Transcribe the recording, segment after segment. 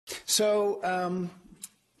So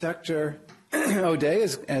Dr. O'Day,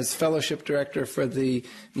 as Fellowship Director for the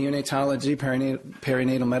Neonatology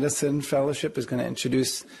Perinatal Medicine Fellowship, is going to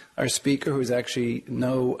introduce our speaker, who's actually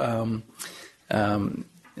no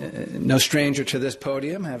stranger to this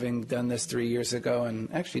podium, having done this 3 years ago and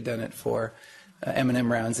actually done it for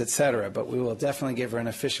M&M rounds, etc. But we will definitely give her an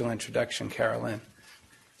official introduction, Carolyn.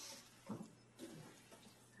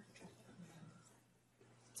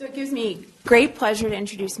 So it gives me great pleasure to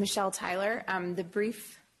introduce Michelle Tyler. The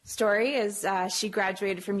brief story is she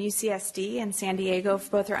graduated from UCSD in San Diego for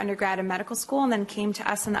both her undergrad and medical school, and then came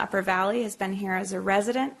to us in the Upper Valley, has been here as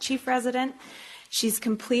a chief resident. She's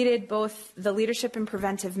completed both the Leadership in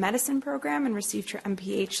Preventive Medicine program and received her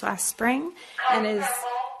MPH last spring. And is...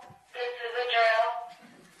 This is a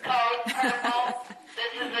drill. Code purple.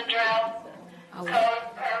 This is a drill. Code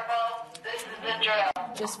purple. This is a drill.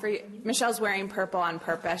 Just for you, Michelle's wearing purple on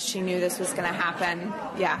purpose. She knew this was going to happen.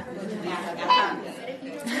 Yeah.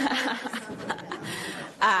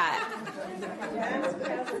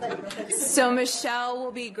 So Michelle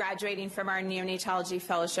will be graduating from our neonatology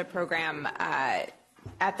fellowship program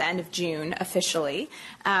at the end of June officially.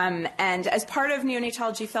 And as part of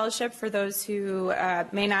neonatology fellowship, for those who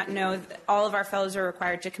may not know, all of our fellows are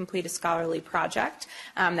required to complete a scholarly project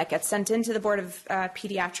that gets sent into the Board of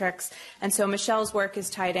Pediatrics. And so Michelle's work is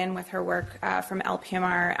tied in with her work from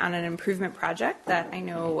LPMR on an improvement project that I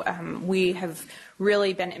know we have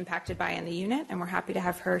really been impacted by in the unit, and we're happy to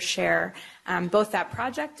have her share both that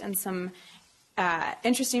project and some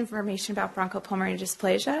interesting information about bronchopulmonary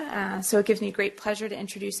dysplasia. So it gives me great pleasure to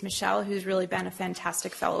introduce Michelle, who's really been a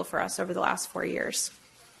fantastic fellow for us over the last 4 years.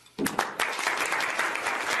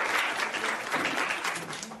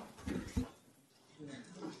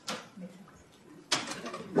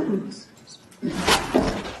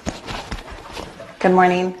 Good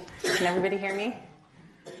morning. Can everybody hear me?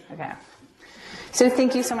 Okay. So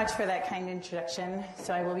thank you so much for that kind introduction.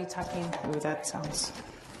 So I will be talking, ooh, that sounds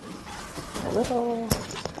a little,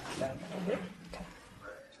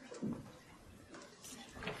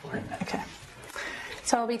 okay.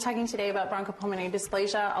 So I'll be talking today about bronchopulmonary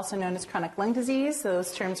dysplasia, also known as chronic lung disease.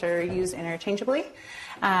 Those terms are used interchangeably.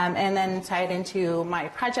 And then tied into my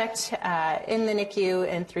project in the NICU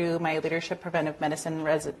and through my Leadership Preventive Medicine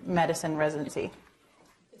residency.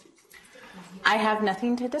 I have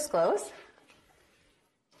nothing to disclose.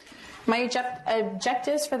 My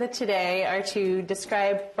objectives for today are to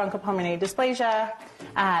describe bronchopulmonary dysplasia,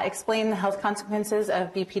 explain the health consequences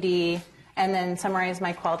of BPD, and then summarize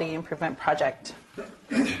my quality improvement project.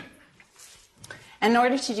 In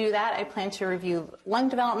order to do that, I plan to review lung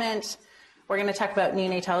development. We're going to talk about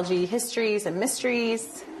neonatology histories and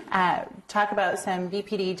mysteries, talk about some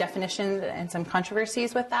BPD definitions and some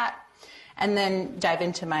controversies with that, and then dive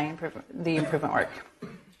into the improvement work.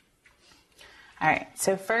 All right,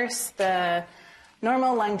 so first, the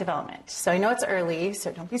normal lung development. So I know it's early,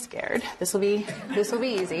 so don't be scared. This will be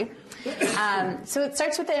easy. So it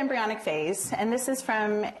starts with the embryonic phase, and this is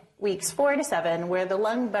from weeks 4 to 7, where the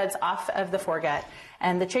lung buds off of the foregut,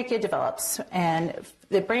 and the trachea develops, and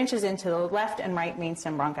it branches into the left and right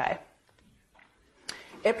mainstem bronchi.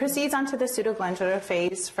 It proceeds onto the pseudoglandular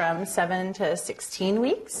phase from 7 to 16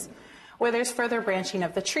 weeks, where there's further branching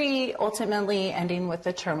of the tree, ultimately ending with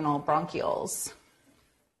the terminal bronchioles.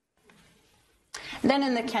 Then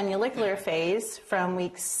in the cannulicular phase, from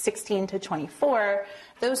weeks 16 to 24,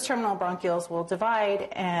 those terminal bronchioles will divide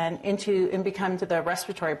and become the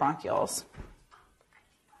respiratory bronchioles.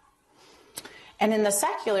 And in the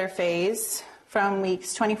saccular phase, from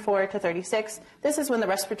weeks 24 to 36, this is when the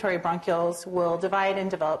respiratory bronchioles will divide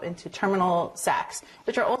and develop into terminal sacs,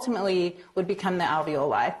 which ultimately would become the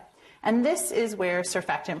alveoli. And this is where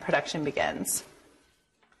surfactant production begins.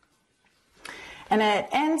 And it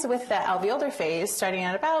ends with the alveolar phase, starting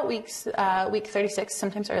at about week 36,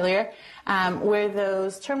 sometimes earlier, where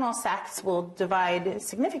those terminal sacs will divide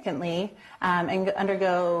significantly and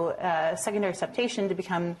undergo secondary septation to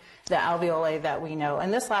become the alveoli that we know.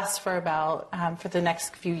 And this lasts for for the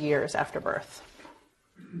next few years after birth.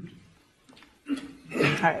 All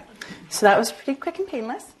right, so that was pretty quick and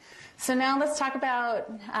painless. So now let's talk about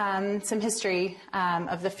some history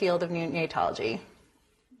of the field of neonatology.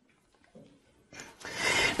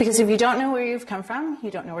 Because if you don't know where you've come from, you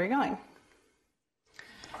don't know where you're going.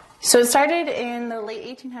 So it started in the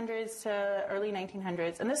late 1800s to early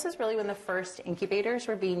 1900s, and this is really when the first incubators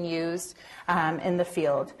were being used in the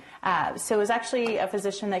field. So it was actually a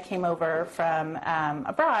physician that came over from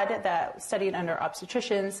abroad that studied under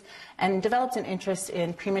obstetricians and developed an interest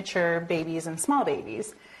in premature babies and small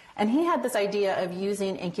babies. And he had this idea of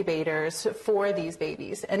using incubators for these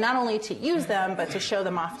babies, and not only to use them, but to show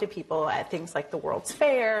them off to people at things like the World's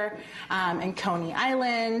Fair and Coney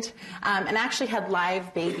Island, and actually had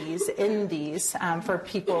live babies in these for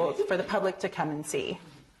the public to come and see.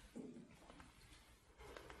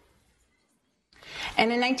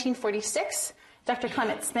 And in 1946, Dr.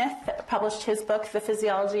 Clement Smith published his book, The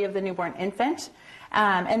Physiology of the Newborn Infant.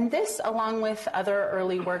 And this, along with other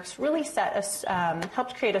early works, really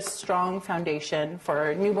helped create a strong foundation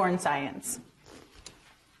for newborn science.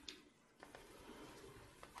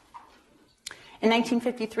 In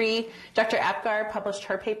 1953, Dr. Apgar published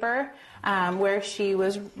her paper where she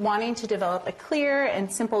was wanting to develop a clear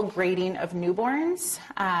and simple grading of newborns,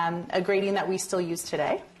 a grading that we still use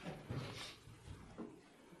today.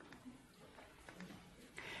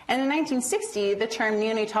 And in 1960, the term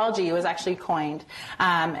neonatology was actually coined.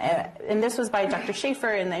 And this was by Dr. Schaefer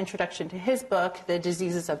in the introduction to his book, The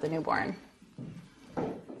Diseases of the Newborn.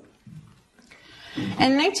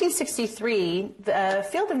 In 1963, the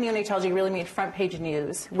field of neonatology really made front-page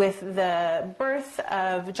news with the birth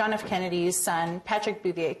of John F. Kennedy's son, Patrick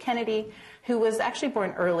Bouvier Kennedy, who was actually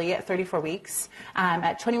born early at 34 weeks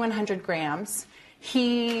at 2,100 grams.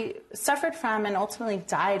 He suffered from and ultimately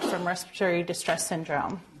died from respiratory distress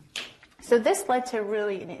syndrome. So this led to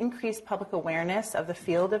really an increased public awareness of the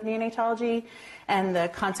field of neonatology and the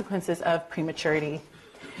consequences of prematurity,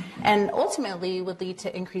 and ultimately would lead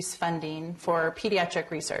to increased funding for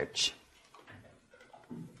pediatric research.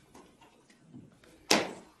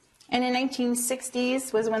 And in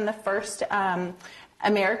 1960s was when the first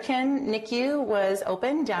American NICU was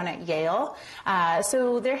opened down at Yale.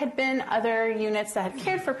 So there had been other units that had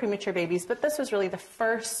cared for premature babies, but this was really the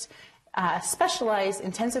first specialized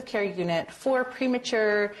intensive care unit for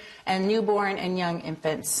premature and newborn and young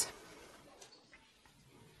infants.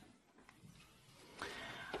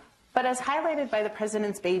 But as highlighted by the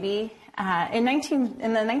President's Baby, in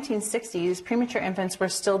the 1960s, premature infants were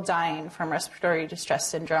still dying from respiratory distress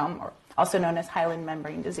syndrome, or also known as hyaline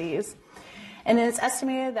membrane disease. And it's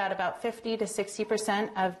estimated that about 50 to 60%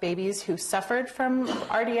 of babies who suffered from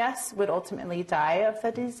RDS would ultimately die of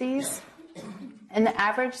the disease. And the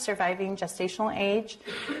average surviving gestational age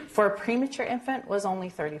for a premature infant was only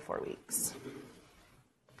 34 weeks.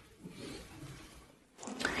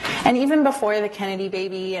 And even before the Kennedy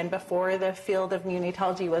baby and before the field of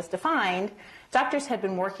neonatology was defined, doctors had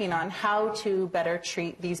been working on how to better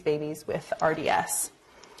treat these babies with RDS.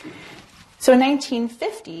 So in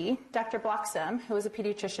 1950, Dr. Bloxham, who was a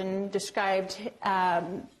pediatrician, described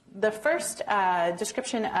the first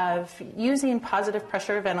description of using positive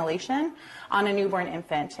pressure ventilation on a newborn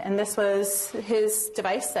infant. And this was his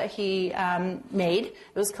device that he made.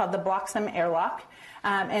 It was called the Bloxham airlock.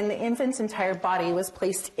 And the infant's entire body was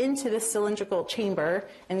placed into this cylindrical chamber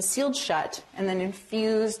and sealed shut and then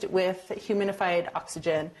infused with humidified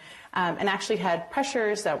oxygen, and actually had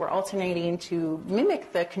pressures that were alternating to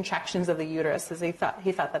mimic the contractions of the uterus, as he thought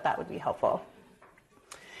that would be helpful.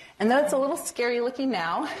 And though it's a little scary looking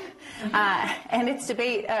now, and its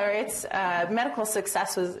medical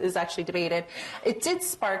success is actually debated, it did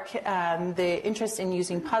spark the interest in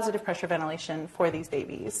using positive pressure ventilation for these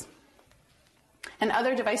babies. And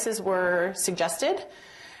other devices were suggested,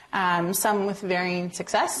 some with varying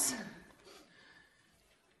success.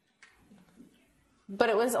 But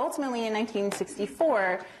it was ultimately in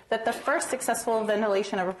 1964 that the first successful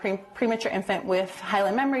ventilation of a premature infant with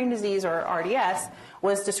hyaline membrane disease, or RDS,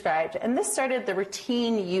 was described. And this started the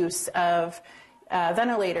routine use of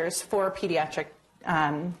ventilators for pediatric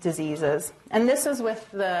diseases. And this was with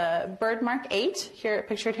the bird Mark 8, here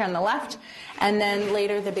pictured here on the left, and then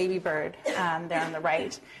later the baby bird there on the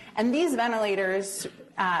right. And these ventilators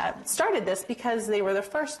started this because they were the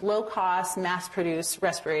first low-cost, mass-produced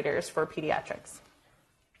respirators for pediatrics.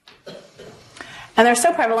 And they're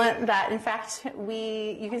so prevalent that, in fact,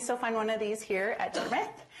 you can still find one of these here at Dartmouth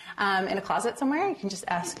in a closet somewhere. You can just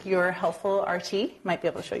ask your helpful RT. Might be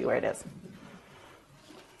able to show you where it is.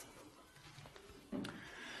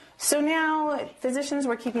 So now physicians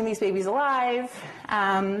were keeping these babies alive,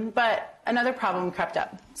 but another problem crept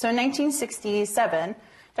up. So in 1967,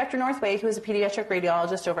 Dr. Northway, who was a pediatric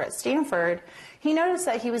radiologist over at Stanford, he noticed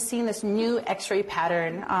that he was seeing this new X-ray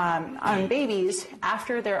pattern on babies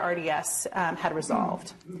after their RDS had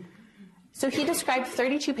resolved. So he described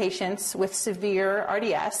 32 patients with severe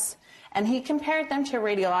RDS, and he compared them to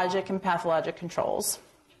radiologic and pathologic controls.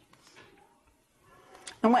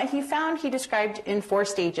 And what he found, he described in 4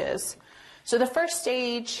 stages. So the first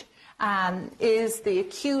stage is the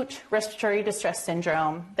acute respiratory distress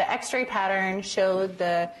syndrome. The X-ray pattern showed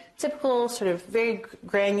the typical sort of very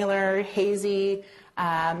granular, hazy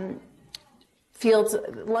lung fields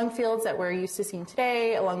that we're used to seeing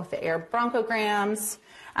today, along with the air bronchograms.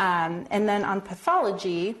 And then on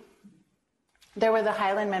pathology, there were the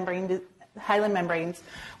hyaline membranes,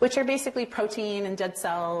 which are basically protein and dead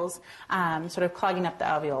cells sort of clogging up the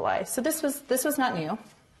alveoli. So this was not new.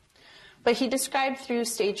 But he described through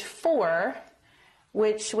stage 4,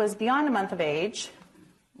 which was beyond a month of age,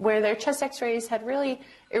 where their chest x-rays had really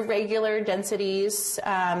irregular densities,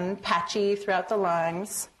 patchy throughout the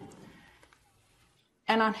lungs.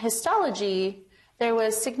 And on histology, there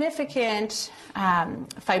was significant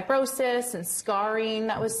fibrosis and scarring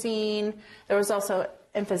that was seen. There was also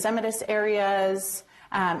emphysematous areas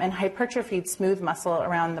and hypertrophied smooth muscle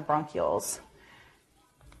around the bronchioles.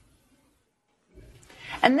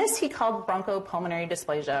 And this he called bronchopulmonary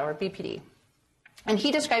dysplasia, or BPD. And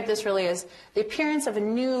he described this really as the appearance of a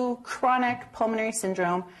new chronic pulmonary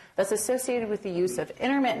syndrome that's associated with the use of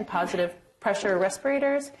intermittent positive pressure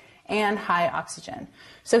respirators and high oxygen.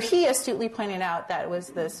 So he astutely pointed out that it was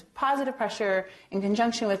this positive pressure in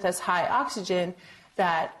conjunction with this high oxygen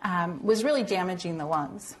that was really damaging the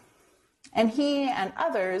lungs. And he and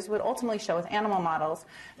others would ultimately show with animal models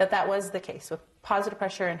that that was the case. With positive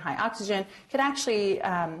pressure and high oxygen could actually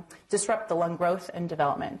disrupt the lung growth and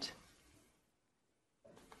development.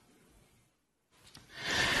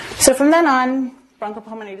 So from then on,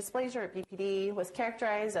 bronchopulmonary dysplasia, or BPD, was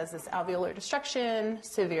characterized as this alveolar destruction,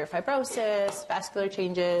 severe fibrosis, vascular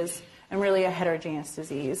changes, and really a heterogeneous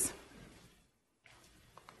disease.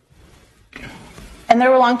 And there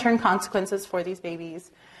were long-term consequences for these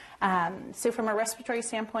babies. So from a respiratory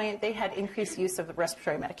standpoint, they had increased use of the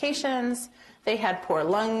respiratory medications. They had poor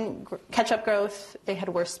lung catch-up growth. They had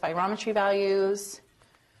worse spirometry values.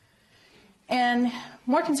 And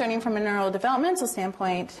more concerning from a neurodevelopmental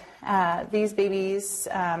standpoint, these babies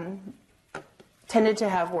tended to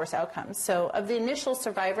have worse outcomes. So of the initial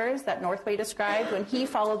survivors that Northway described, when he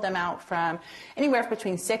followed them out from anywhere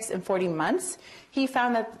between 6 and 40 months, he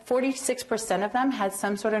found that 46% of them had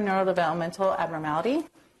some sort of neurodevelopmental abnormality.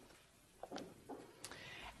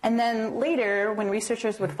 And then later, when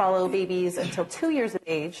researchers would follow babies until 2 years of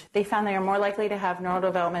age, they found they are more likely to have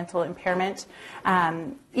neurodevelopmental impairment,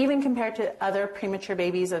 even compared to other premature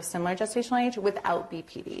babies of similar gestational age without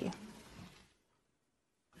BPD.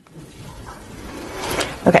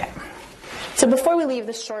 Okay, so before we leave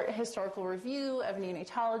this short historical review of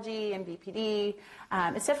neonatology and BPD,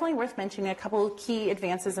 it's definitely worth mentioning a couple of key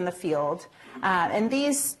advances in the field. And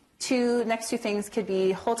these next two things could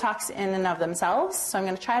be whole talks in and of themselves, so I'm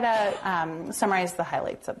going to try to summarize the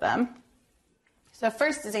highlights of them. So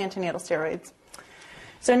first is antenatal steroids.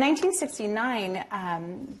 So in 1969,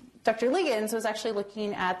 Dr. Liggins was actually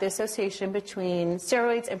looking at the association between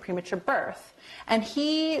steroids and premature birth, and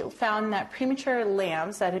he found that premature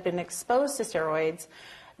lambs that had been exposed to steroids,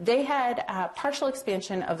 they had partial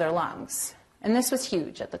expansion of their lungs, and this was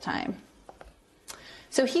huge at the time.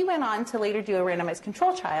 So he went on to later do a randomized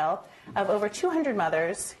control trial of over 200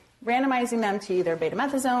 mothers, randomizing them to either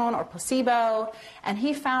betamethasone or placebo, and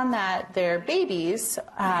he found that their babies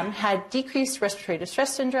had decreased respiratory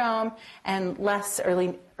distress syndrome and less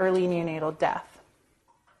early neonatal death.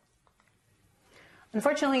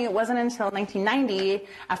 Unfortunately, it wasn't until 1990,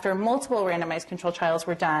 after multiple randomized control trials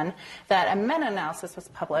were done, that a meta-analysis was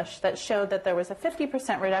published that showed that there was a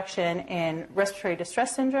 50% reduction in respiratory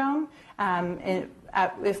distress syndrome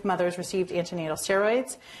if mothers received antenatal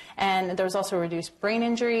steroids, and there was also reduced brain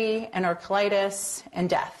injury, enterocolitis, and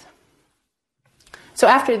death. So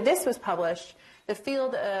after this was published, the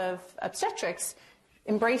field of obstetrics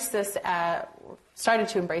started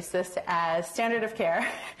to embrace this as standard of care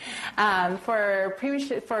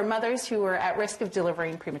for mothers who were at risk of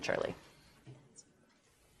delivering prematurely.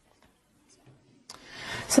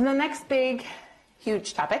 So the next big,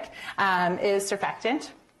 huge topic is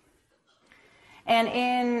surfactant. And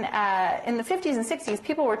in the 50s and 60s,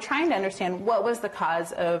 people were trying to understand what was the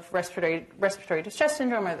cause of respiratory distress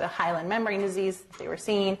syndrome, or the hyaline membrane disease they were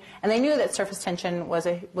seeing, and they knew that surface tension was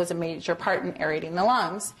a major part in aerating the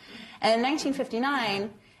lungs. And in 1959,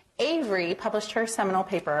 Avery published her seminal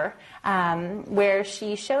paper where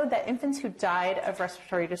she showed that infants who died of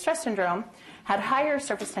respiratory distress syndrome had higher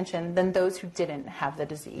surface tension than those who didn't have the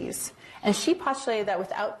disease. And she postulated that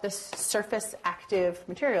without this surface active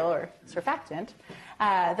material, or surfactant,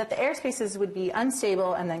 that the air spaces would be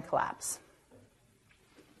unstable and then collapse.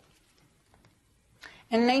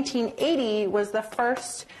 In 1980 was the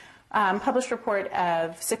first published report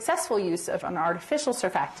of successful use of an artificial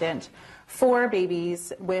surfactant for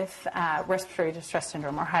babies with respiratory distress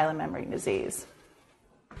syndrome, or hyaline membrane disease.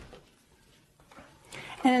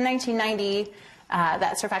 And in 1990,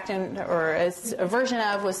 that surfactant, or a version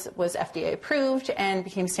of, was FDA approved and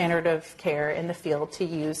became standard of care in the field to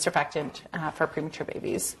use surfactant for premature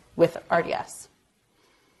babies with RDS.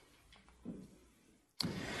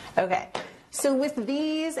 Okay, so with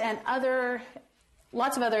these and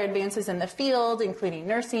lots of other advances in the field, including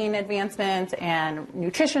nursing advancements and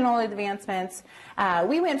nutritional advancements,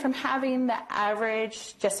 we went from having the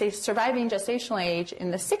average surviving gestational age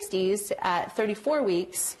in the 60s at 34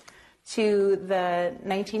 weeks to the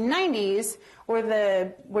 1990s,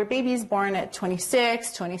 where babies born at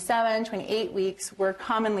 26, 27, 28 weeks were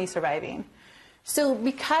commonly surviving. So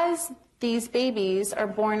because these babies are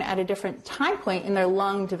born at a different time point in their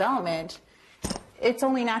lung development, it's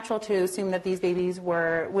only natural to assume that these babies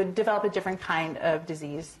would develop a different kind of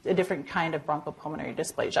disease, a different kind of bronchopulmonary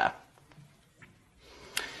dysplasia.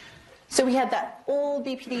 So we had that old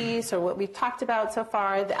BPD, so what we've talked about so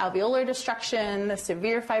far, the alveolar destruction, the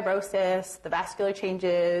severe fibrosis, the vascular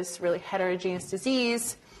changes, really heterogeneous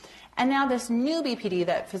disease, and now this new BPD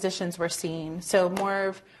that physicians were seeing, so more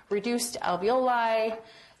of reduced alveoli.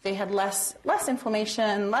 They had less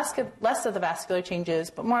inflammation, less of the vascular changes,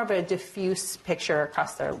 but more of a diffuse picture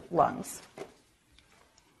across their lungs.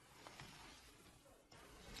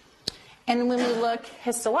 And when we look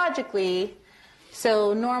histologically,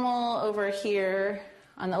 so normal over here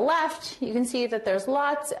on the left, you can see that there's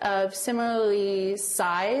lots of similarly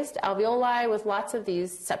sized alveoli with lots of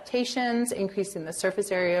these septations, increasing the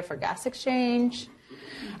surface area for gas exchange.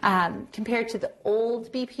 Compared to the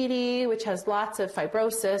old BPD, which has lots of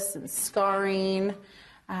fibrosis and scarring.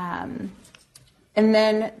 And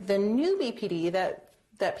then the new BPD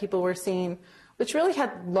that people were seeing, which really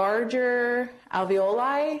had larger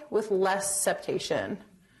alveoli with less septation.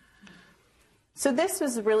 So this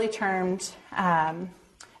was really termed an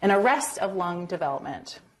arrest of lung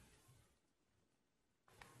development.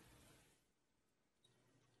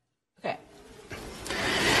 Okay.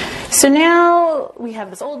 So now we have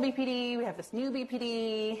this old BPD, we have this new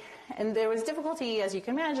BPD, and there was difficulty, as you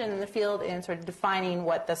can imagine, in the field in sort of defining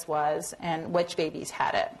what this was and which babies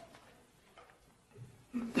had it.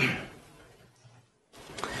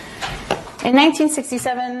 In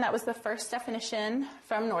 1967, that was the first definition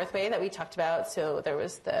from Northway that we talked about. So there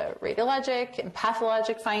was the radiologic and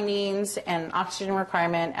pathologic findings and oxygen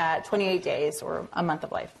requirement at 28 days or a month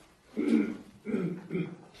of life. And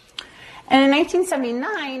in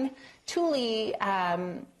 1979, Tooley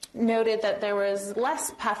noted that there was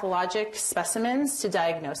less pathologic specimens to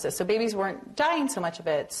diagnose this. So babies weren't dying so much of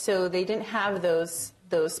it, so they didn't have those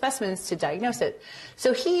specimens to diagnose it.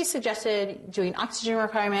 So he suggested doing oxygen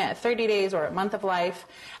requirement at 30 days or a month of life,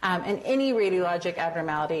 and any radiologic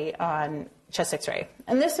abnormality on chest X-ray.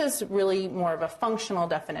 And this is really more of a functional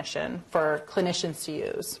definition for clinicians to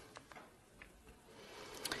use.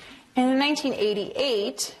 And in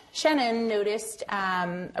 1988, Shannon noticed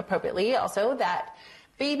appropriately also that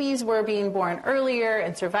babies were being born earlier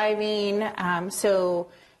and surviving, so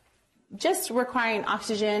just requiring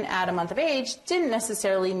oxygen at a month of age didn't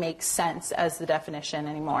necessarily make sense as the definition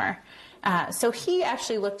anymore. So he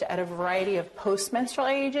actually looked at a variety of post-menstrual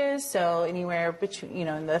ages, so anywhere between,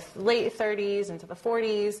 in the late 30s into the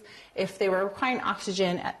 40s, if they were requiring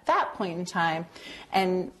oxygen at that point in time,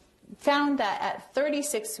 and found that at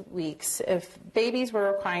 36 weeks, if babies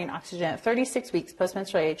were requiring oxygen at 36 weeks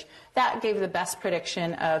post-menstrual age, that gave the best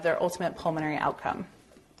prediction of their ultimate pulmonary outcome.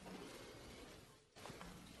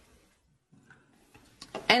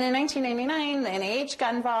 And in 1999, the NIH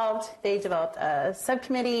got involved. They developed a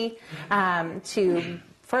subcommittee to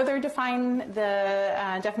further define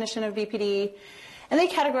the definition of BPD. And they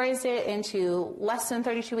categorized it into less than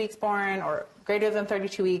 32 weeks born or greater than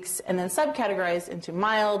 32 weeks, and then subcategorized into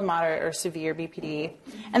mild, moderate, or severe BPD.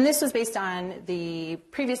 And this was based on the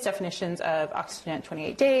previous definitions of oxygen at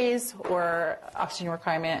 28 days or oxygen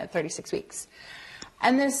requirement at 36 weeks.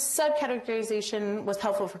 And this subcategorization was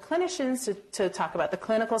helpful for clinicians to talk about the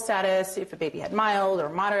clinical status, if a baby had mild or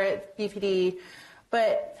moderate BPD.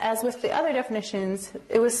 But as with the other definitions,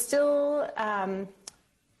 it was still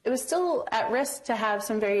at risk to have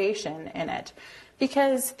some variation in it,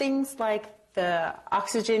 because things like the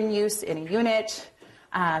oxygen use in a unit,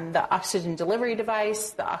 the oxygen delivery device,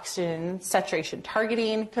 the oxygen saturation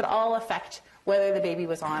targeting could all affect whether the baby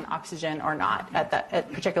was on oxygen or not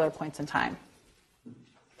at particular points in time.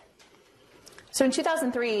 So in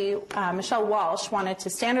 2003, Michelle Walsh wanted to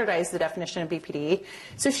standardize the definition of BPD.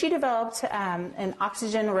 So she developed an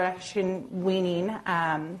oxygen reduction weaning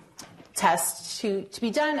test to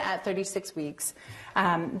be done at 36 weeks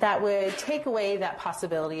that would take away that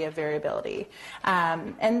possibility of variability.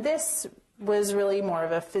 And this was really more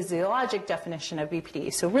of a physiologic definition of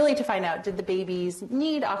BPD. So really to find out, did the babies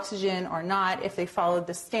need oxygen or not if they followed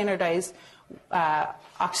the standardized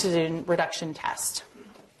oxygen reduction test.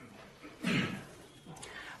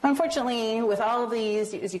 Unfortunately, with all of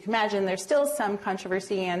these, as you can imagine, there's still some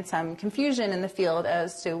controversy and some confusion in the field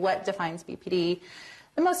as to what defines BPD.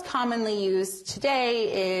 The most commonly used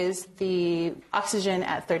today is the oxygen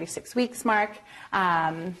at 36 weeks mark,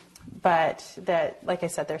 but that, like I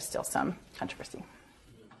said, there's still some controversy.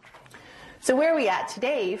 So where are we at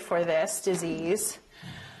today for this disease?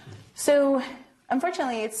 So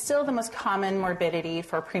unfortunately, it's still the most common morbidity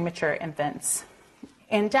for premature infants.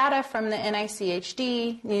 And data from the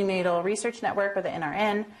NICHD, Neonatal Research Network, or the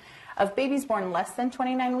NRN, of babies born less than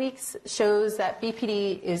 29 weeks shows that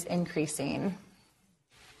BPD is increasing.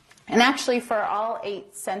 And actually, for all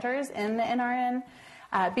 8 centers in the NRN,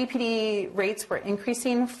 BPD rates were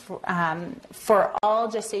increasing for all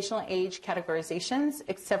gestational age categorizations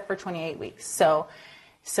except for 28 weeks. So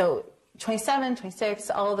 27, 26,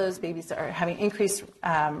 all of those babies are having increased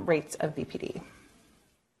rates of BPD.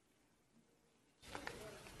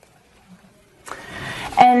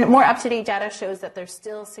 And more up-to-date data shows that there's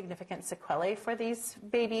still significant sequelae for these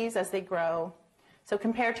babies as they grow. So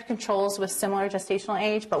compared to controls with similar gestational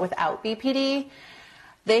age but without BPD,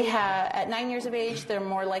 they have, at 9 years of age, they're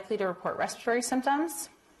more likely to report respiratory symptoms.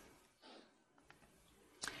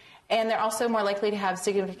 And they're also more likely to have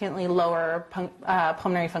significantly lower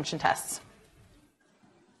pulmonary function tests.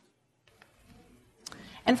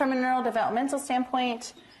 And from a neurodevelopmental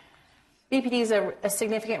standpoint, BPD is a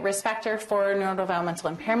significant risk factor for neurodevelopmental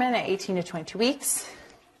impairment at 18 to 22 weeks.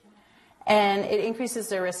 And it increases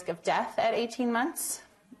the risk of death at 18 months.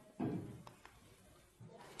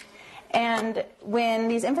 And when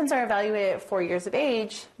these infants are evaluated at 4 years of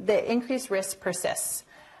age, the increased risk persists,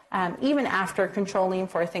 even after controlling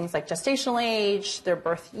for things like gestational age, their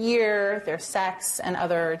birth year, their sex, and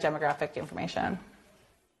other demographic information.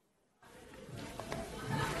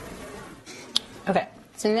 Okay,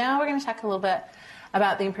 so now we're going to talk a little bit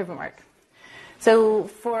about the improvement work. So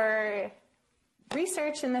for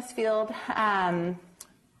research in this field,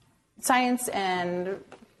 science and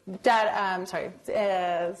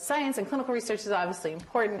clinical research is obviously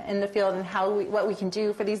important in the field, and what we can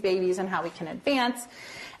do for these babies and how we can advance.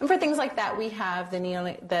 And for things like that, we have the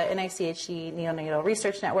NICHD Neonatal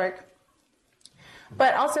Research Network.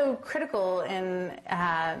 But also critical in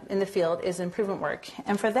the field is improvement work.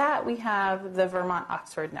 And for that, we have the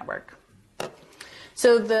Vermont-Oxford Network.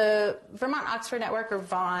 So the Vermont-Oxford Network, or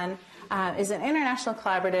VAUGN, is an international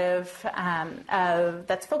collaborative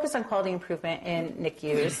that's focused on quality improvement in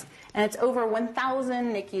NICUs. And it's over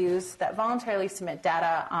 1,000 NICUs that voluntarily submit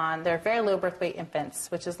data on their very low birth weight infants,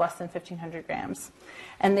 which is less than 1,500 grams.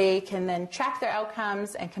 And they can then track their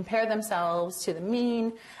outcomes and compare themselves to the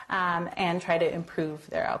mean and try to improve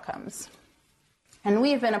their outcomes. And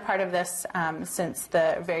we've been a part of this since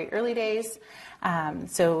the very early days,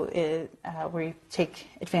 so we take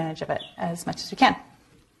advantage of it as much as we can.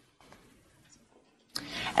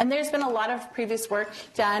 And there's been a lot of previous work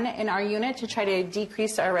done in our unit to try to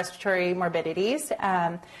decrease our respiratory morbidities.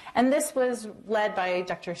 And this was led by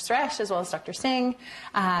Dr. Suresh as well as Dr. Singh.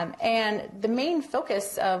 And the main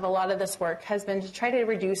focus of a lot of this work has been to try to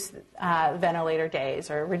reduce ventilator days,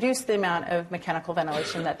 or reduce the amount of mechanical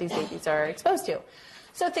ventilation that these babies are exposed to.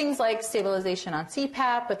 So things like stabilization on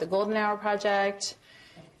CPAP with the Golden Hour Project,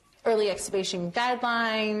 early extubation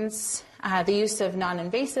guidelines, the use of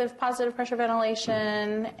non-invasive positive pressure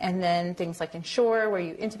ventilation, and then things like Ensure, where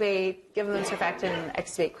you intubate, give them surfactant, and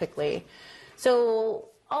extubate quickly. So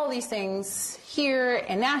all these things here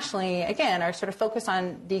and nationally, again, are sort of focused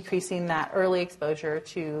on decreasing that early exposure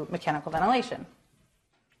to mechanical ventilation.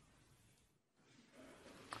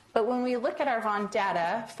 But when we look at our VAUGN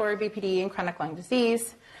data for BPD and chronic lung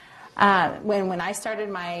disease, when I started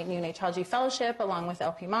my neonatology fellowship along with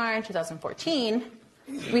LPMR in 2014,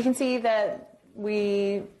 we can see that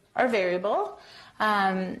we are variable.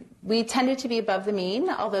 We tended to be above the mean,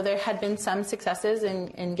 although there had been some successes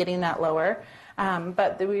in getting that lower.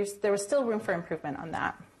 But there was still room for improvement on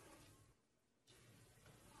that.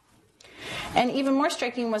 And even more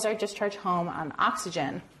striking was our discharge home on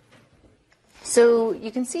oxygen. So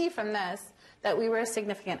you can see from this that we were a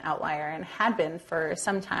significant outlier and had been for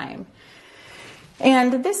some time.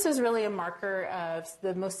 And this is really a marker of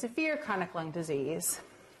the most severe chronic lung disease.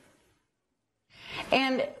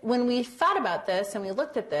 And when we thought about this and we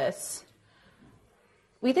looked at this,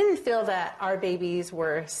 we didn't feel that our babies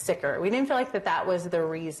were sicker. We didn't feel like that was the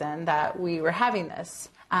reason that we were having this.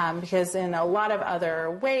 because in a lot of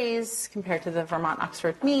other ways, compared to the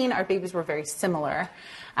Vermont-Oxford mean, our babies were very similar.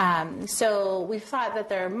 So we thought that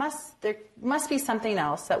there must be something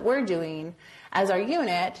else that we're doing as our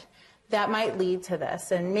unit that might lead to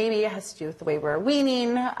this. And maybe it has to do with the way we're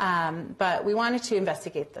weaning, but we wanted to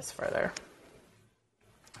investigate this further.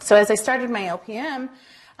 So as I started my LPM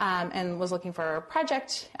and was looking for a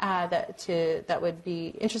project that would be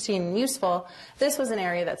interesting and useful, this was an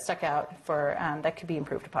area that stuck out for that could be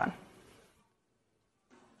improved upon.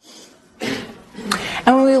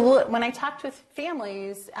 And when I talked with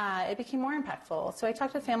families, it became more impactful. So I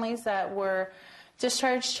talked with families that were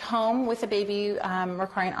discharged home with a baby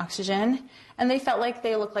requiring oxygen, and they felt like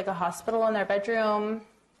they looked like a hospital in their bedroom.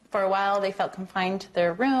 For a while, they felt confined to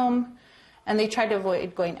their room, and they tried to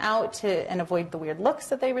avoid going out and avoid the weird looks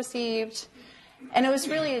that they received. And it was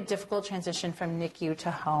really a difficult transition from NICU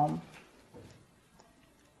to home.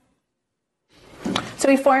 So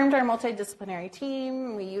we formed our multidisciplinary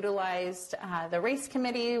team. We utilized the RACE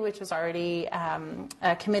committee, which was already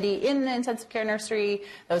a committee in the intensive care nursery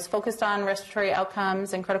that was focused on respiratory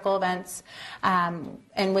outcomes and critical events.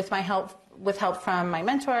 And with help from my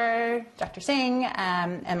mentor, Dr. Singh,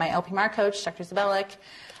 and my LPMR coach, Dr. Zabelik,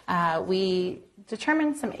 we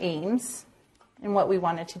determined some aims in what we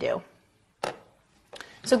wanted to do.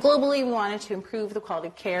 So globally, we wanted to improve the quality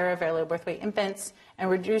of care of very low birth weight infants and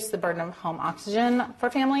reduce the burden of home oxygen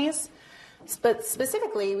for families. But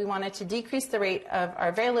specifically, we wanted to decrease the rate of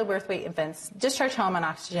our very low birth weight infants discharged home on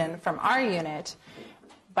oxygen from our unit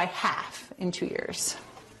by half in 2 years.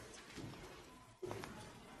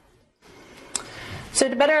 So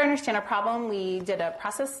to better understand our problem, we did a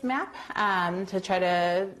process map to try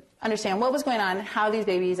to understand what was going on, how these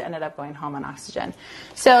babies ended up going home on oxygen.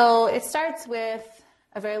 So it starts with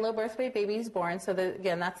a very low birth weight baby is born, so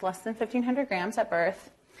again, that's less than 1,500 grams at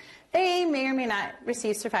birth. They may or may not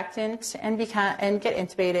receive surfactant and get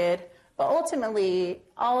intubated, but ultimately,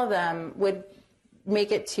 all of them would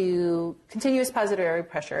make it to continuous positive airway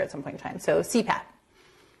pressure at some point in time, so CPAP.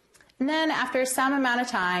 And then after some amount of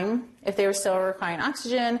time, if they were still requiring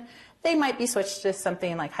oxygen, they might be switched to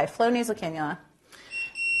something like high flow nasal cannula.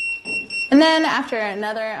 And then after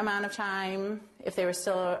another amount of time, if they were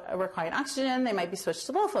still requiring oxygen, they might be switched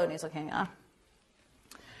to low flow nasal cannula.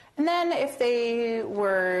 And then if they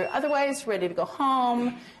were otherwise ready to go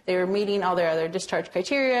home, they were meeting all their other discharge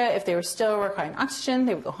criteria, if they were still requiring oxygen,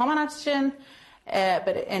 they would go home on oxygen.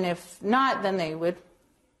 And if not, then they would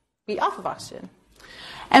be off of oxygen.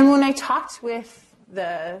 And when I talked with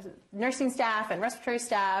the nursing staff and respiratory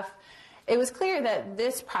staff, it was clear that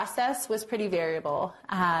this process was pretty variable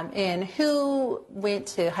in who went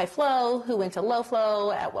to high flow, who went to low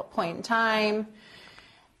flow, at what point in time.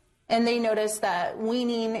 And they noticed that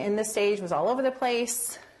weaning in this stage was all over the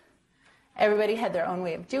place. Everybody had their own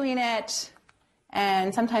way of doing it.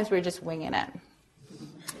 And sometimes we were just winging it.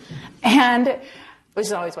 And which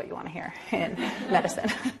is always what you want to hear in medicine.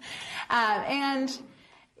 And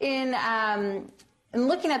in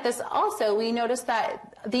looking at this also, we noticed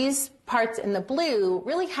that these parts in the blue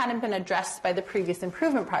really hadn't been addressed by the previous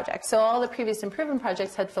improvement projects. So all the previous improvement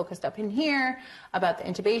projects had focused up in here about the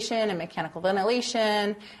intubation and mechanical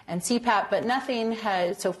ventilation and CPAP, but nothing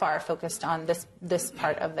had so far focused on this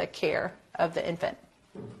part of the care of the infant.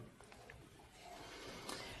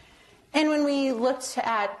 And when we looked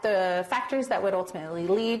at the factors that would ultimately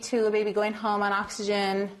lead to a baby going home on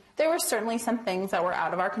oxygen, there were certainly some things that were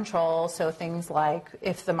out of our control. So things like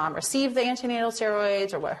if the mom received the antenatal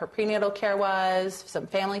steroids or what her prenatal care was, some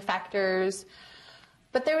family factors.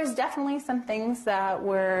 But there was definitely some things that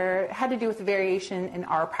had to do with variation in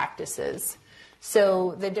our practices.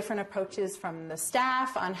 So the different approaches from the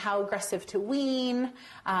staff on how aggressive to wean,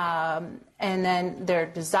 and then their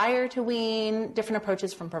desire to wean, different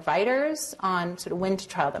approaches from providers on sort of when to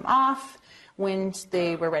trial them off, when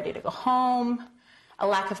they were ready to go home, a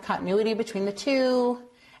lack of continuity between the two,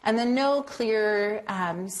 and then no clear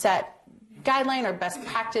set guideline or best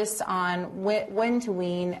practice on when to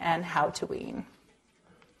wean and how to wean.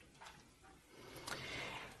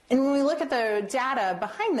 And when we look at the data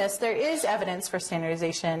behind this, there is evidence for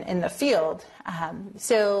standardization in the field.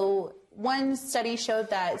 So one study showed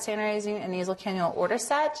that standardizing a nasal cannula order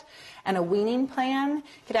set and a weaning plan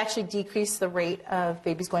could actually decrease the rate of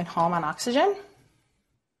babies going home on oxygen.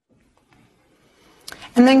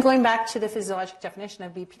 And then going back to the physiologic definition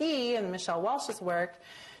of BPD and Michelle Walsh's work,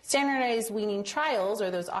 standardized weaning trials,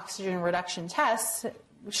 or those oxygen reduction tests,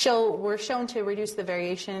 were shown to reduce the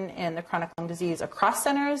variation in the chronic lung disease across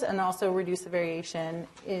centers and also reduce the variation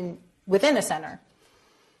within a center.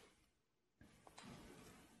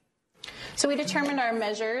 So we determined our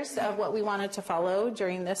measures of what we wanted to follow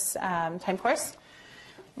during this time course.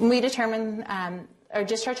 We determined our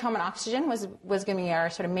discharge home and oxygen was going to be our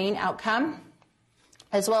sort of main outcome,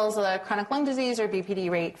 as well as the chronic lung disease or BPD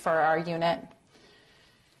rate for our unit.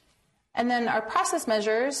 And then our process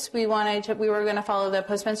measures, we were going to follow the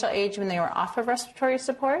postmenstrual age when they were off of respiratory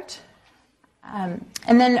support. And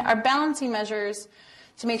then our balancing measures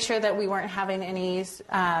to make sure that we weren't having any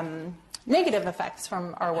negative effects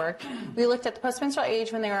from our work. We looked at the postmenstrual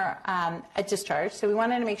age when they were at discharge. So we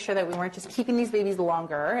wanted to make sure that we weren't just keeping these babies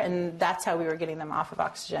longer, and that's how we were getting them off of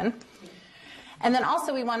oxygen. And then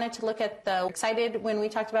also we wanted to look at the excited when we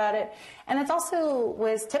talked about it. And it also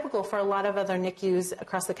was typical for a lot of other NICUs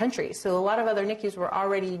across the country. So a lot of other NICUs were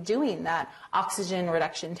already doing that oxygen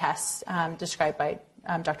reduction test described by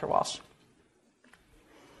Dr. Walsh.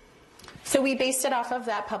 So we based it off of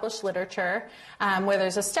that published literature where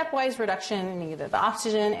there's a stepwise reduction in either the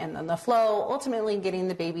oxygen and then the flow, ultimately getting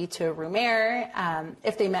the baby to room air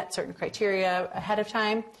if they met certain criteria ahead of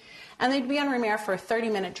time. And they'd be on room air for a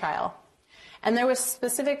 30-minute trial. And there was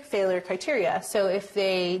specific failure criteria. So if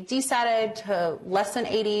they desatted to less than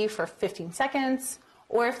 80 for 15 seconds,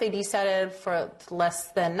 or if they desatted for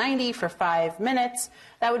less than 90 for 5 minutes,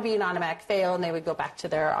 that would be an automatic fail, and they would go back to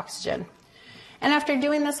their oxygen. And after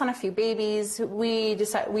doing this on a few babies, we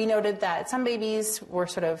noted that some babies were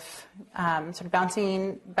sort of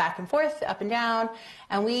bouncing back and forth, up and down,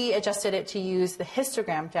 and we adjusted it to use the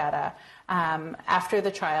histogram data after the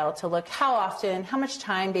trial to look how much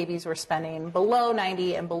time babies were spending below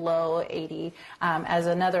 90 and below 80 as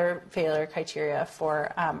another failure criteria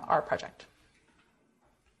for our project.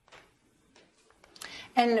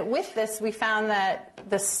 And with this, we found that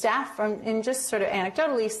the staff, and just sort of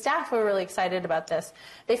anecdotally, staff were really excited about this.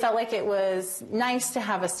 They felt like it was nice to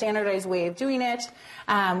have a standardized way of doing it.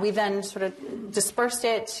 We then sort of dispersed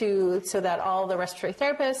it so that all the respiratory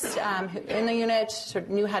therapists in the unit sort of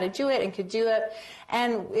knew how to do it and could do it.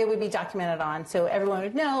 And it would be documented on. So everyone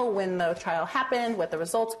would know when the trial happened, what the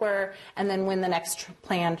results were, and then when the next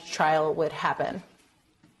planned trial would happen.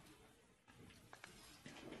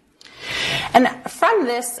 And from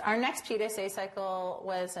this, our next PDSA cycle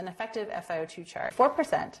was an effective FiO2 chart,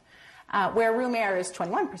 4%, where room air is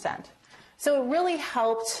 21%. So it really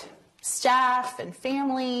helped staff and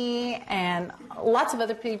family and lots of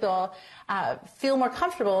other people feel more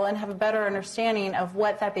comfortable and have a better understanding of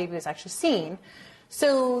what that baby was actually seeing.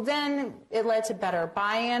 So then it led to better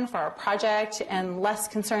buy-in for our project and less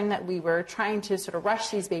concern that we were trying to sort of rush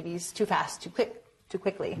these babies too fast, too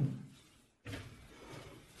quickly.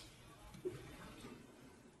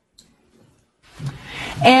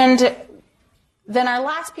 And then our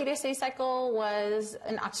last PDSA cycle was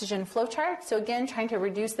an oxygen flow chart. So again, trying to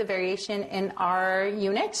reduce the variation in our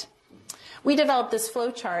unit. We developed this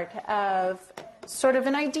flow chart of sort of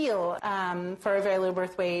an ideal for a very low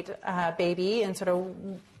birth weight baby, and sort of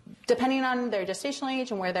depending on their gestational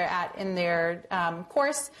age and where they're at in their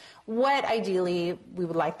course, what ideally we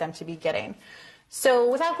would like them to be getting.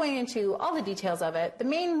 So without going into all the details of it, the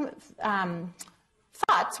main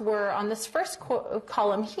thoughts were on this first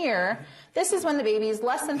column here. This is when the baby is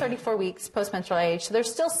less than 34 weeks postmenstrual age, so they're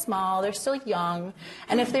still small, they're still young,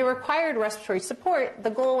 and if they required respiratory support, the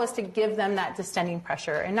goal was to give them that distending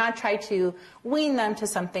pressure and not try to wean them to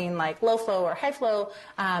something like low flow or high flow,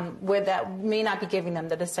 where that may not be giving them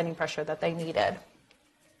the distending pressure that they needed.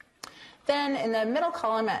 Then in the middle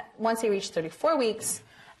column, once they reach 34 weeks,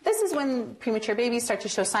 this is when premature babies start to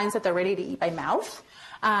show signs that they're ready to eat by mouth.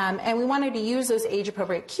 And we wanted to use those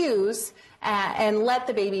age-appropriate cues and let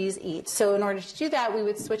the babies eat. So in order to do that, we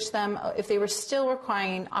would switch them, if they were still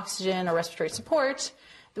requiring oxygen or respiratory support,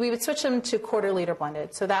 we would switch them to quarter-liter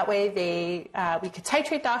blended. So that way we could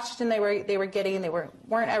titrate the oxygen they were getting, they weren't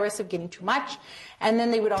at risk of getting too much, and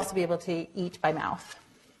then they would also be able to eat by mouth.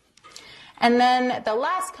 And then the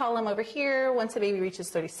last column over here, once the baby reaches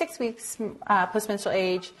 36 weeks postmenstrual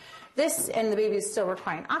age, and the baby is still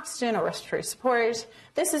requiring oxygen or respiratory support,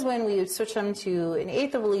 this is when we would switch them to an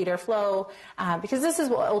 1/8 of a liter flow, because this is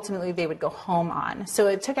what ultimately they would go home on. So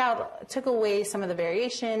it took away some of the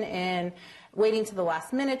variation in waiting to the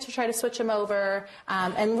last minute to try to switch them over,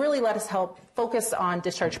 and really let us help focus on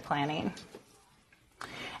discharge planning.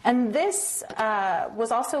 And this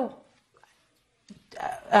was also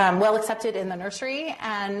well accepted in the nursery,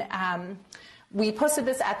 and we posted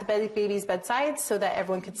this at the baby's bedside so that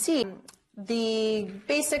everyone could see. the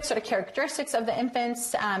basic sort of characteristics of the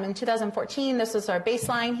infants. In 2014, this was our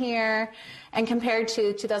baseline here, and compared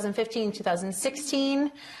to 2015,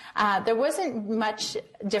 2016, there wasn't much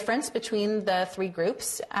difference between the three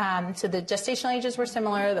groups. So the gestational ages were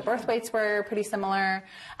similar, the birth weights were pretty similar.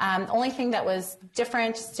 The only thing that was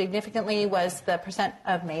different significantly was the percent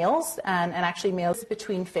of males, and actually males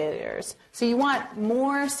between failures. So you want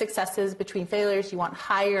more successes between failures, you want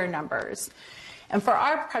higher numbers. And for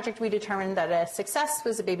our project, we determined that a success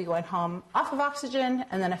was a baby going home off of oxygen,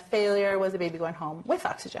 and then a failure was a baby going home with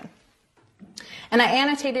oxygen. And I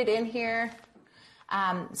annotated in here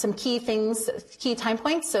some key things, key time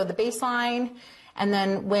points, so the baseline, and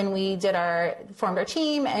then when we formed our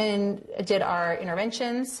team and did our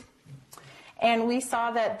interventions. And we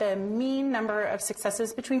saw that the mean number of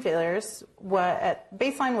successes between failures at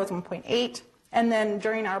baseline was 1.8, and then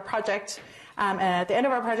during our project, and at the end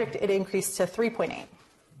of our project, it increased to 3.8.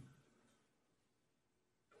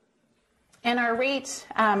 And our rate,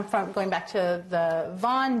 from going back to the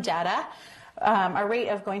Vaughan data, our rate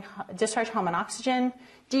of discharge home on oxygen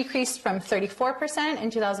decreased from 34%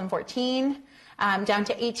 in 2014 down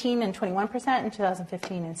to 18 and 21% in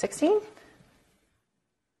 2015 and 16.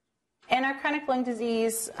 And our chronic lung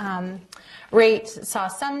disease rate saw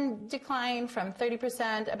some decline from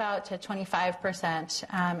 30% about to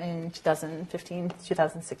 25% in 2015 to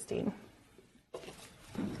 2016.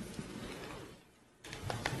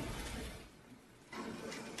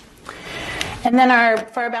 And then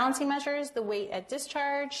for our balancing measures, the weight at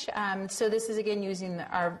discharge. So this is again using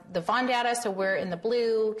the Vaughan data. So we're in the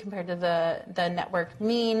blue compared to the network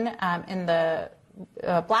mean in the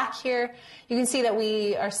black here. You can see that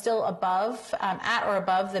we are still above, at or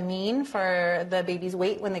above the mean for the baby's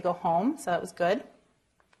weight when they go home. So that was good.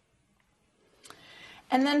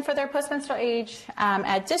 And then for their postmenstrual age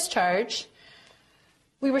at discharge,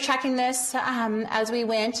 we were tracking this as we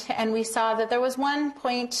went, and we saw that there was 1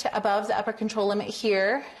 point above the upper control limit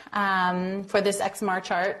here for this XMR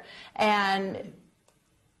chart. And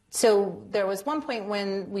so there was 1 point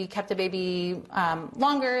when we kept the baby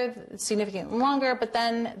longer, significantly longer, but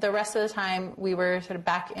then the rest of the time we were sort of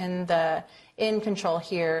back in control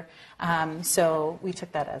here. So we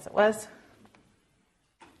took that as it was.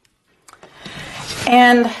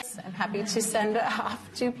 And I'm happy to send off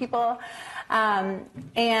to people.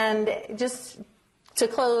 And just to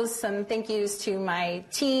close, some thank yous to my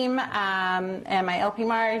team and my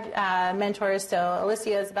LPMAR mentors, so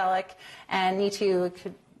Alicia Zbelic and Nitu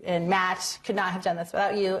and Matt could not have done this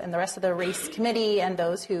without you, and the rest of the race committee and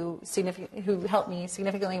those who helped me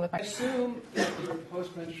significantly with my... I assume that your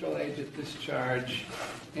postmenstrual age at discharge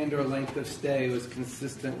and or length of stay was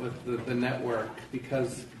consistent with the network,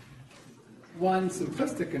 because one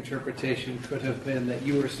simplistic interpretation could have been that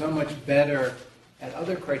you were so much better at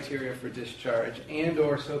other criteria for discharge and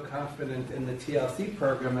or so confident in the TLC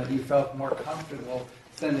program that you felt more comfortable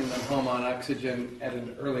sending them home on oxygen at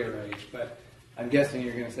an earlier age. But I'm guessing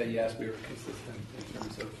you're going to say, yes, we were consistent in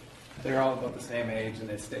terms of they're all about the same age and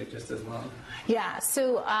they stayed just as long. Yeah,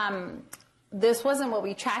 so this wasn't what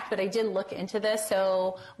we tracked, but I did look into this.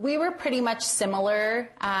 So we were pretty much similar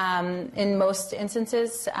in most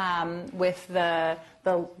instances with the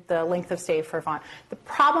length of stay for Vaughan. The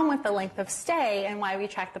problem with the length of stay and why we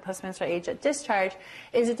track the postmenstrual age at discharge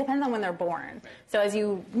is it depends on when they're born. So as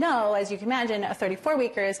you know, as you can imagine, a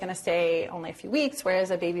 34-weeker is going to stay only a few weeks,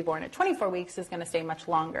 whereas a baby born at 24 weeks is going to stay much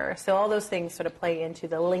longer. So all those things sort of play into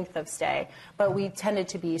the length of stay, but we tended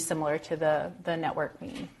to be similar to the network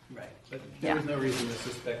mean. Right, but there was no reason to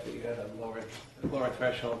suspect that you had a lower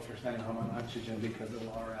threshold for sending home on oxygen because of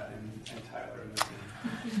Laura and Tyler in the team.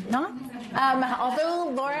 Not. Although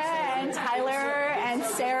Laura and Tyler and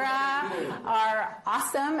Sarah are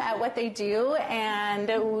awesome at what they do, and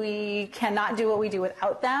we cannot do what we do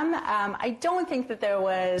without them, I don't think that there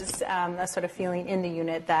was a sort of feeling in the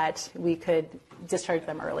unit that we could discharge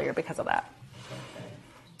them earlier because of that.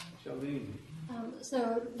 Okay. Jolene.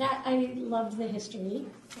 So that, I loved the history.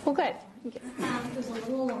 Well, good. It was a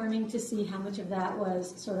little alarming to see how much of that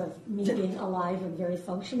was sort of me being alive and very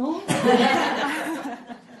functional. History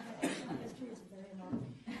is very long.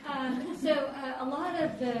 So a lot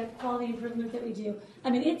of the quality improvement that we do, I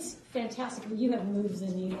mean, it's fantastic. You have moved the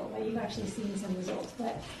needle, right? You've actually seen some results,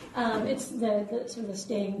 but it's the sort of the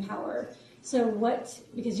staying power. So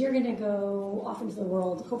because you're going to go off into the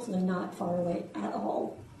world, hopefully not far away at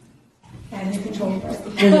all, and in control of it.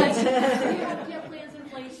 But you have plans in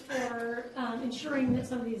place for ensuring that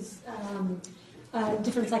some of these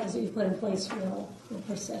different cycles that you've put in place will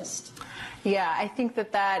persist. Yeah, I think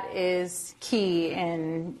that is key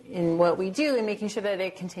in what we do and making sure that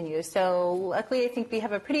it continues. So luckily, I think we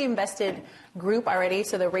have a pretty invested group already.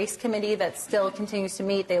 So the race committee that still continues to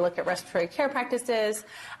meet, they look at respiratory care practices,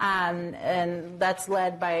 and that's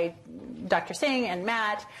led by Dr. Singh and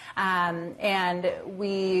Matt, and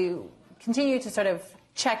we continue to sort of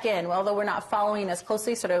check in, although we're not following as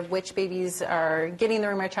closely sort of which babies are getting the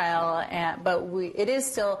room or trial, but it is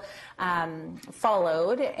still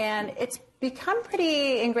followed, and it's become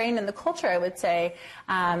pretty ingrained in the culture, I would say.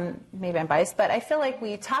 Maybe I'm biased, but I feel like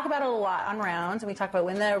we talk about it a lot on rounds, and we talk about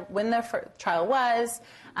when the trial was.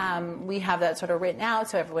 We have that sort of written out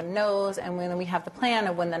so everyone knows, and when we have the plan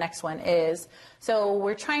of when the next one is. So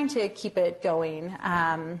we're trying to keep it going.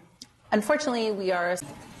 Unfortunately, we are...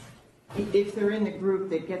 If they're in the group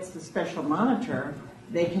that gets the special monitor,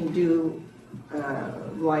 they can do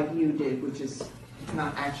like you did, which is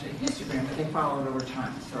not actually a histogram, but they follow it over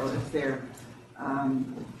time. So if they're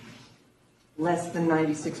less than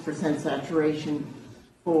 96% saturation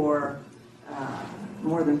for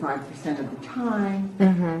more than 5% of the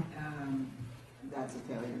time, that's a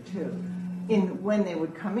failure too. When they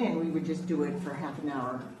would come in, we would just do it for half an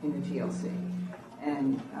hour in the TLC.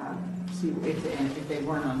 And see if they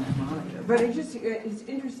weren't on that monitor. But it's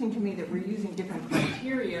interesting to me that we're using different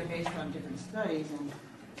criteria based on different studies.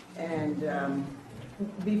 And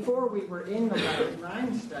before we were in the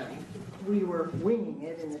Rhine study, we were winging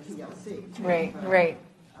it in the TLC. Right.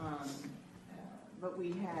 But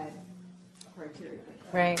we had criteria.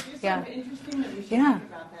 Right. It's Yeah. Sort of interesting that we should think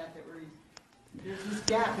about that there's this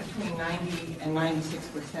gap between 90 and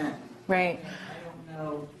 96%. Right. I don't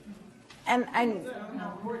know. And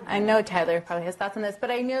I know Tyler probably has thoughts on this,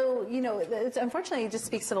 but I know, it's, unfortunately, it just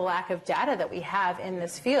speaks to the lack of data that we have in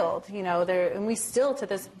this field. And we still, to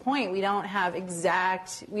this point, we don't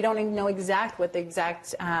know exact what the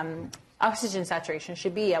exact oxygen saturation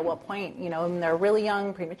should be at what point. When they're really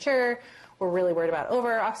young, premature, we're really worried about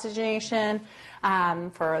over-oxygenation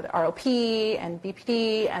for the ROP and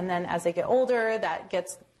BPD, and then as they get older, that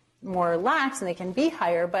gets more lax and they can be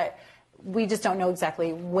higher, but we just don't know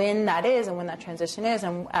exactly when that is and when that transition is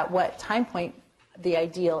and at what time point the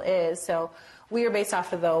ideal is. So we are based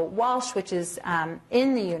off of the Walsh, which is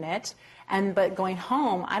in the unit, but going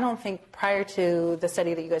home, I don't think prior to the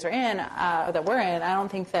study that you guys are in, that we're in, I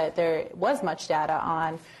don't think that there was much data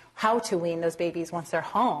on how to wean those babies once they're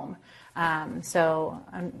home. So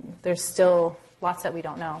there's still lots that we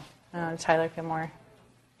don't know. Tyler, can more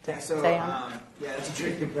So, it's a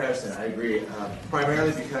tricky comparison, I agree.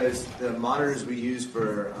 Primarily because the monitors we use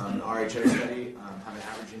for the RHO study have an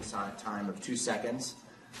averaging time of 2 seconds.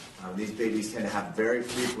 These babies tend to have very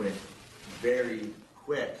frequent, very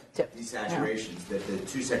quick desaturations that the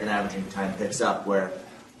 2-second averaging time picks up, where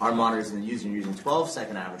our monitors are using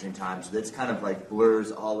 12-second averaging time, so that's kind of like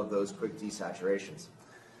blurs all of those quick desaturations.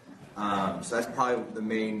 So that's probably the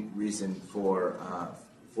main reason for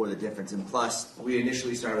the difference. And plus, we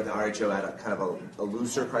initially started with the RHO at a kind of a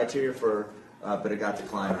looser criteria but it got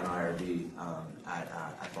declined on IRB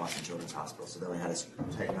at Boston Children's Hospital. So then we had to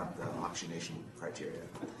tighten up the oxygenation criteria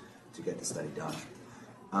to get the study done.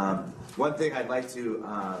 One thing I'd like to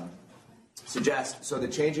suggest, so the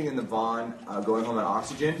changing in the VON, going home on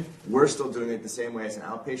oxygen, we're still doing it the same way as an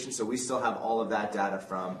outpatient, so we still have all of that data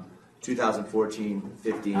from 2014,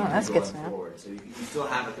 15, and going forward. So you still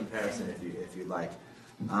have a comparison if you'd like.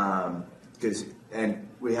 And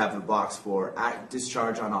we have a box for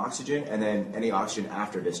discharge on oxygen and then any oxygen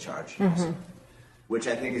after discharge, which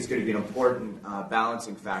I think is going to be an important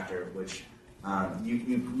balancing factor, which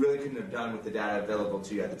you really couldn't have done with the data available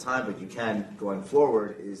to you at the time, but you can going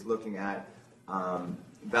forward, is looking at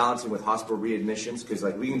balancing with hospital readmissions, because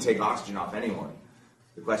we can take oxygen off anyone.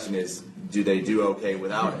 The question is, do they do okay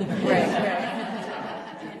without it?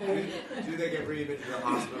 Do they get readmitted to the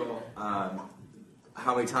hospital?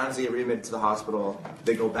 How many times they get readmitted to the hospital?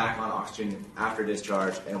 They go back on oxygen after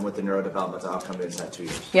discharge, and what the neurodevelopmental outcome is at 2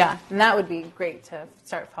 years. Yeah, and that would be great to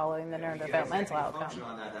start following the neurodevelopmental outcome. Function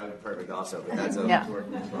on that would be perfect also, but that's a work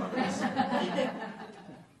in progress.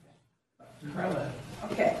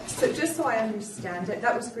 Okay, so just so I understand it,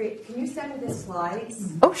 that was great. Can you send me the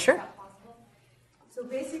slides? Oh, sure. So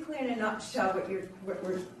basically, in a nutshell, what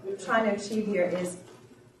we're trying to achieve here is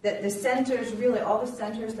that the centers, really all the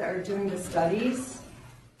centers that are doing the studies,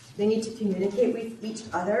 they need to communicate with each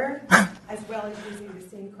other as well as using the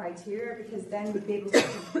same criteria, because then we'd be able to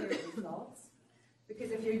compare results. Because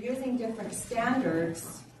if you're using different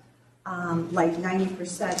standards, like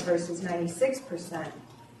 90% versus 96%,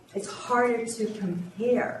 it's harder to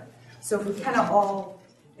compare. So if we kind of all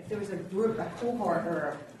if there was a group, a cohort,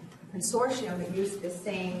 or a consortium that used the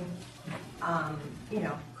same,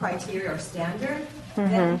 criteria or standard,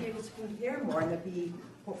 then you'd be able to compare more and be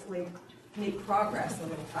hopefully make progress a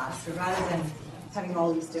little faster rather than having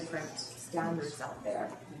all these different standards out there.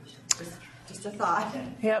 Just a thought.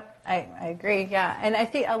 Yep, I agree. Yeah, and I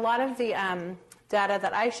think a lot of the data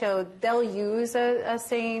that I showed, they'll use a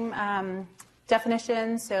same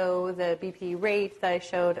definition. So the BP rate that I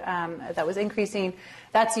showed that was increasing,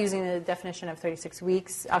 that's using the definition of 36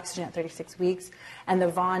 weeks, oxygen at 36 weeks. And the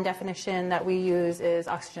Vaughan definition that we use is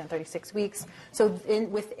oxygen at 36 weeks. So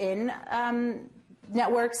within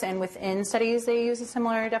networks and within studies, they use a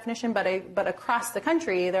similar definition. But across the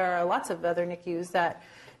country, there are lots of other NICUs that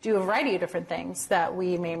do a variety of different things that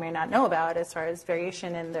we may or may not know about, as far as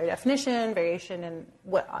variation in their definition, variation in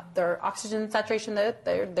what their oxygen saturation that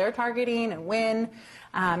they're targeting and when,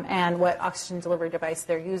 and what oxygen delivery device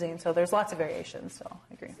they're using. So there's lots of variations. So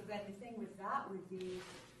I agree. So then the thing with that would be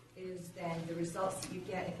is then the results that you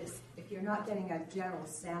get if you're not getting a general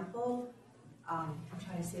sample. I'm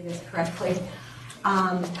trying to say this correctly.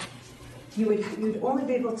 You'd only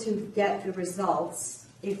be able to get the results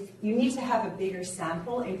if you need to have a bigger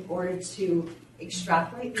sample in order to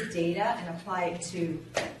extrapolate the data and apply it to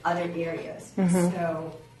other areas.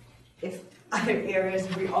 So if other areas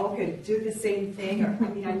we all could do the same thing, or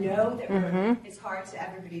I know that it's hard to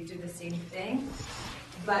everybody do the same thing,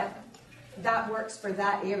 but that works for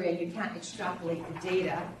that area. You can't extrapolate the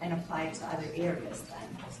data and apply it to other areas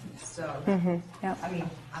then. So, Yep. I mean,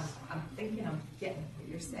 I'm thinking I'm getting what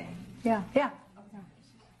you're saying. Yeah.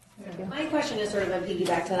 My question is sort of a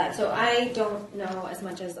piggyback to that. So I don't know as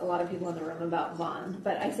much as a lot of people in the room about Vaughan,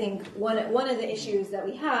 but I think one of the issues that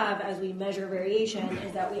we have as we measure variation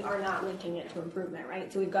is that we are not linking it to improvement,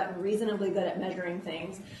 right? So we've gotten reasonably good at measuring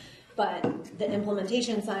things, but the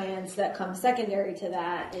implementation science that comes secondary to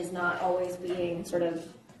that is not always being sort of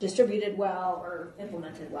distributed well or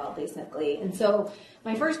implemented well, basically. And so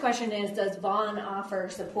my first question is, does Vaughan offer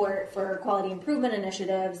support for quality improvement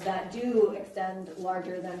initiatives that do extend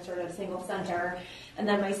larger than sort of single center? And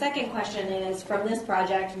then my second question is, from this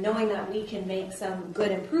project, knowing that we can make some good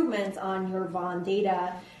improvements on your Vaughan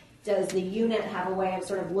data, does the unit have a way of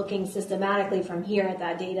sort of looking systematically from here at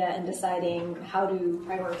that data and deciding how to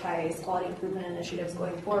prioritize quality improvement initiatives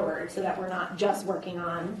going forward so that we're not just working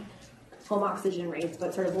on home oxygen rates,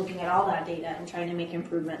 but sort of looking at all that data and trying to make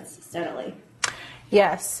improvements steadily?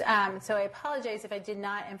 Yes. So I apologize if I did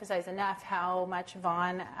not emphasize enough how much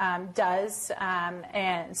Vaughan does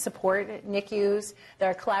and support NICUs. There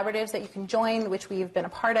are collaboratives that you can join, which we've been a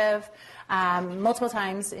part of multiple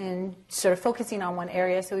times in sort of focusing on one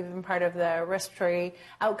area. So we've been part of the Respiratory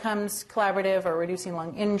Outcomes Collaborative or Reducing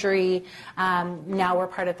Lung Injury. Now we're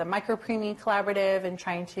part of the Micropreemie Collaborative and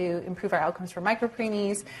trying to improve our outcomes for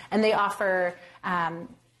micropreemies. And they offer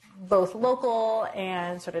both local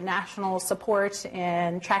and sort of national support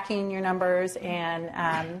in tracking your numbers and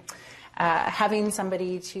having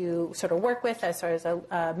somebody to sort of work with as far as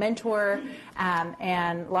a mentor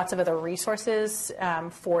and lots of other resources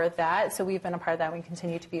for that. So we've been a part of that. We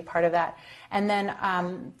continue to be a part of that. And then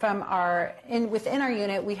within our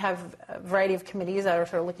unit, we have a variety of committees that are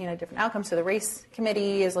sort of looking at different outcomes. So the race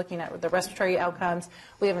committee is looking at the respiratory outcomes.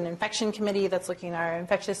 We have an infection committee that's looking at our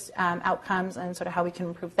infectious outcomes and sort of how we can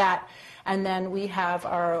improve that. And then we have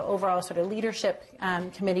our overall sort of leadership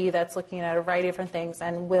committee that's looking at a variety of different things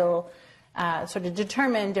and will sort of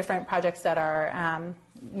determine different projects that are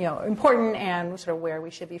important and sort of where we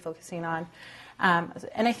should be focusing on.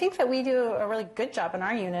 And I think that we do a really good job in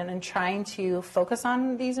our unit in trying to focus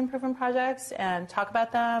on these improvement projects and talk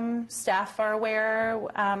about them. Staff are aware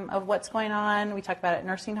of what's going on. We talk about it at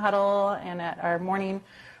nursing huddle and at our morning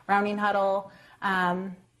rounding huddle.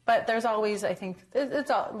 But there's always, I think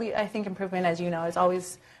improvement, as you know,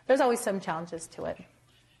 there's always some challenges to it.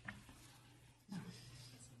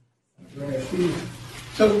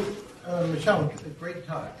 So, Michelle, great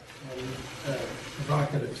talk and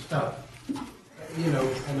provocative stuff.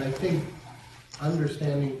 And I think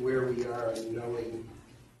understanding where we are and knowing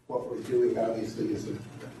what we're doing obviously is a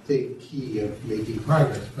big key of making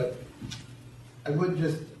progress. But I would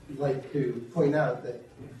just like to point out that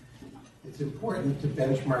it's important to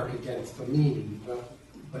benchmark against the mean.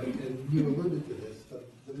 But and you alluded to this,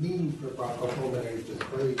 the mean for bronchopulmonary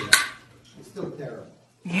dysplasia is still terrible.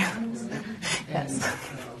 Yeah. And so,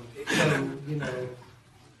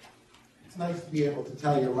 it's nice to be able to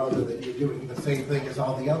tell your mother that you're doing the same thing as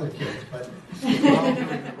all the other kids, but you're all doing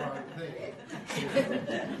the wrong thing.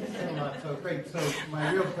 It's still not so great. So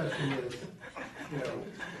my real question is,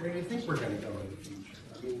 where do you think we're going to go in the future?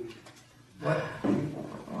 I mean,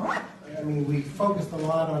 I mean, we focused a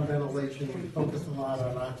lot on ventilation, we focused a lot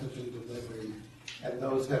on oxygen delivery, and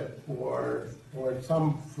those have borne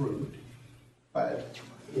some fruit. But,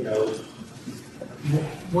 you know,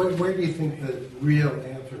 where do you think the real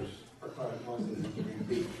answers for chronic lung disease are going to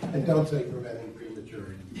be? And don't say preventing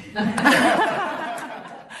prematurity.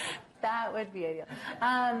 That would be ideal.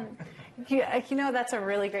 You know, that's a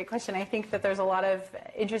really great question. I think that there's a lot of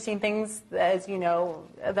interesting things, as you know,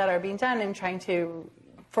 that are being done in trying to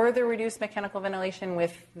further reduce mechanical ventilation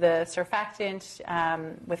with the surfactant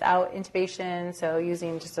without intubation, so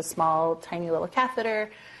using just a small, tiny little catheter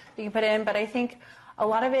that you can put in. But I think a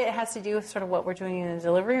lot of it has to do with sort of what we're doing in the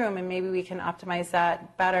delivery room, and maybe we can optimize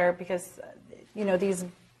that better because, you know, these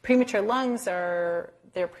premature lungs they're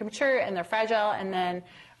premature and they're fragile, and then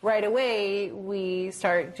right away we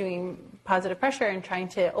start doing positive pressure and trying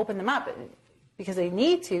to open them up because they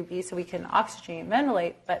need to be so we can oxygenate and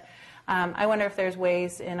ventilate. But I wonder if there's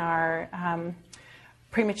ways in our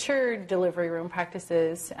premature delivery room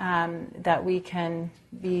practices that we can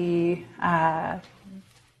be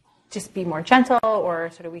just be more gentle, or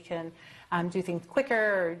sort of we can do things quicker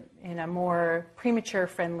or in a more premature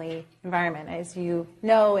friendly environment. As you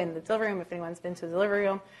know, in the delivery room, if anyone's been to the delivery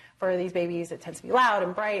room, for these babies, it tends to be loud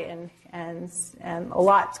and bright and a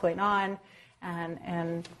lot's going on,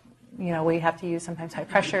 and you know, we have to use sometimes high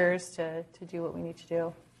pressures to do what we need to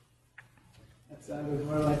do. That sounded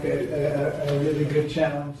more like a really good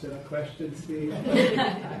challenge than a question, Steve.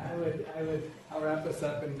 I'll wrap us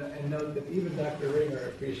up and note that even Dr. Ringer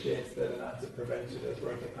appreciates that an ounce of prevention is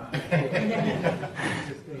worth a pound.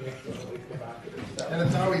 Just being excellently provocative stuff. And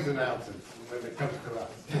it's always an ounces when it comes to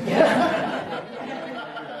us.